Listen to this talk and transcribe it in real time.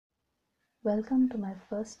Welcome to my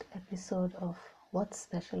first episode of What's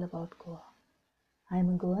Special About Goa. I'm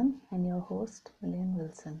a Goan and your host, Milian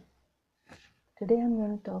Wilson. Today I'm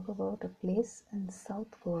going to talk about a place in South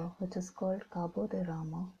Goa which is called Cabo de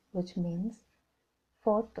Rama, which means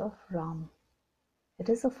Fort of Ram. It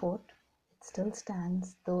is a fort, it still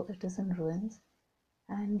stands though it is in ruins,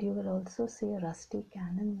 and you will also see a rusty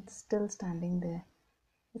cannon still standing there.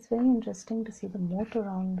 It's very interesting to see the moat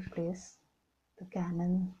around the place, the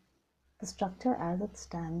cannon, the structure as it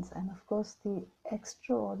stands, and of course the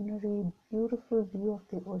extraordinary beautiful view of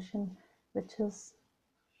the ocean which is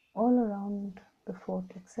all around the fort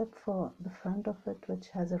except for the front of it, which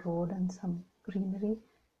has a road and some greenery.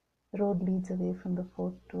 The road leads away from the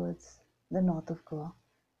fort towards the north of Goa,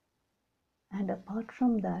 and apart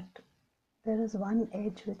from that there is one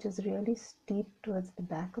edge which is really steep towards the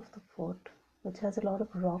back of the fort, which has a lot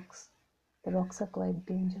of rocks. The rocks are quite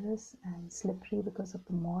dangerous and slippery because of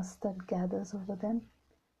the moss that gathers over them.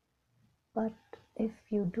 But if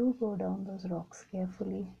you do go down those rocks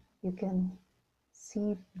carefully, you can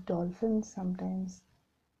see dolphins sometimes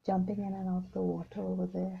jumping in and out of the water over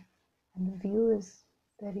there, and the view is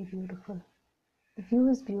very beautiful. The view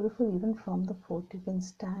is beautiful even from the fort. You can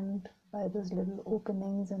stand by those little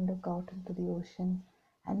openings and look out into the ocean,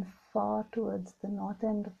 and far towards the north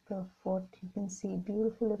end of the fort you can see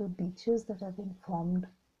beautiful little beaches that have been formed,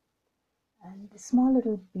 and small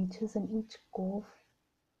little beaches in each cove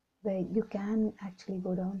where you can actually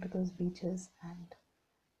go down to those beaches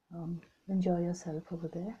and enjoy yourself over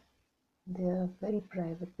there. They are very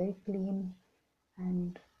private, very clean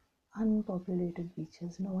and unpopulated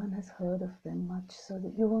beaches. No one has heard of them much, so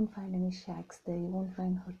that you won't find any shacks there, you won't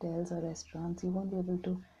find hotels or restaurants, you won't be able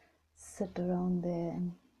to sit around there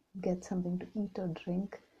and get something to eat or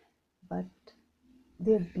drink, but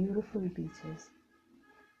they're beautiful beaches.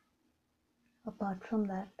 Apart from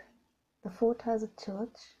that, the fort has a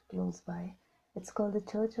church close by. It's called the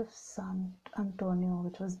Church of San Antonio,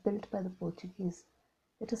 which was built by the Portuguese.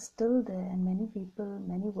 It is still there, and many people,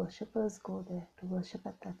 many worshippers go there to worship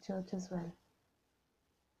at that church as well.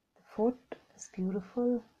 The fort is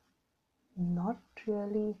beautiful, not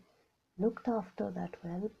really looked after that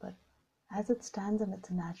well, but as it stands in its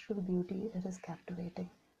natural beauty, it is captivating.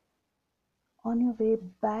 On your way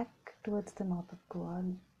back towards the north of Goa,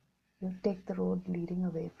 you take the road leading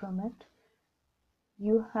away from it.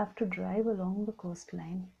 You have to drive along the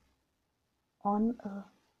coastline on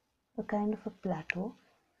a kind of a plateau,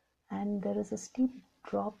 and there is a steep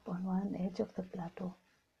drop on one edge of the plateau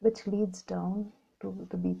which leads down to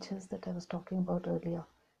the beaches that I was talking about earlier.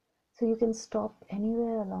 So you can stop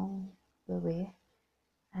anywhere along the way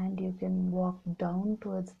and you can walk down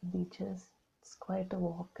towards the beaches. It's quite a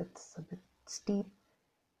walk, it's a bit steep,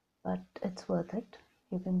 but it's worth it.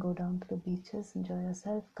 You can go down to the beaches, enjoy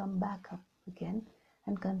yourself, come back up again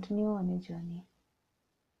and continue on your journey.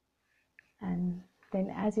 And then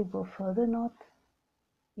as you go further north,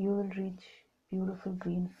 you will reach beautiful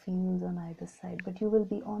green fields on either side, but you will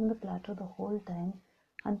be on the plateau the whole time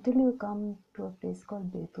until you come to a place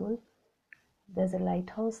called Betul. There's a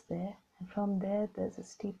lighthouse there, and from there there's a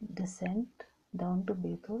steep descent down to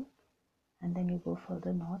Betul, and then you go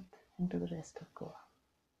further north into the rest of Goa.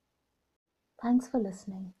 Thanks for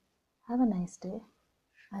listening. Have a nice day.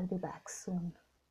 I'll be back soon.